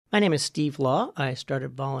My name is Steve Law. I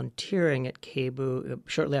started volunteering at KBOO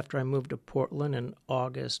shortly after I moved to Portland in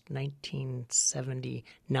August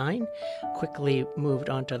 1979. Quickly moved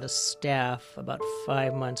onto the staff about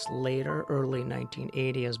 5 months later, early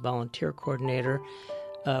 1980, as volunteer coordinator.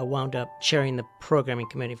 Wound up chairing the programming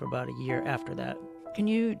committee for about a year after that. Can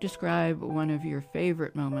you describe one of your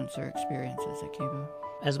favorite moments or experiences at KBOO?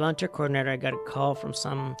 As volunteer coordinator, I got a call from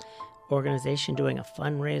some organization doing a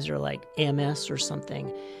fundraiser like MS or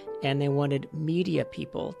something, and they wanted media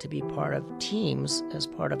people to be part of teams as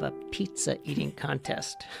part of a pizza eating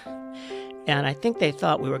contest. And I think they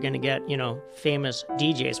thought we were going to get, famous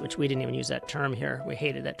DJs, which we didn't even use that term here. We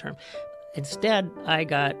hated that term. Instead, I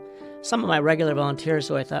got some of my regular volunteers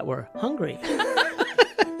who I thought were hungry.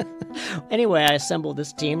 Anyway, I assembled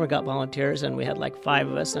this team or got volunteers, and we had like 5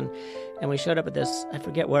 of us, and we showed up at this, I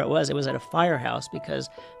forget where it was at a firehouse, because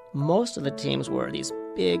most of the teams were these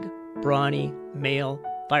big, brawny, male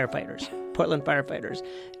firefighters, Portland firefighters.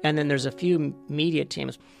 And then there's a few media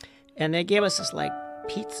teams. And they gave us this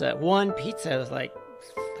pizza. One pizza was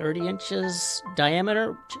 30 inches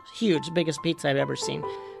diameter, huge, biggest pizza I've ever seen.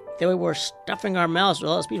 Then we were stuffing our mouths with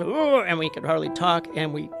all those people, and we could hardly talk,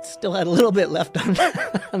 and we still had a little bit left on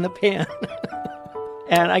on the pan.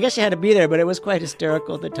 And I guess you had to be there, but it was quite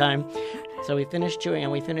hysterical at the time. So we finished chewing,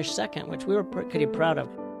 and we finished second, which we were pretty proud of.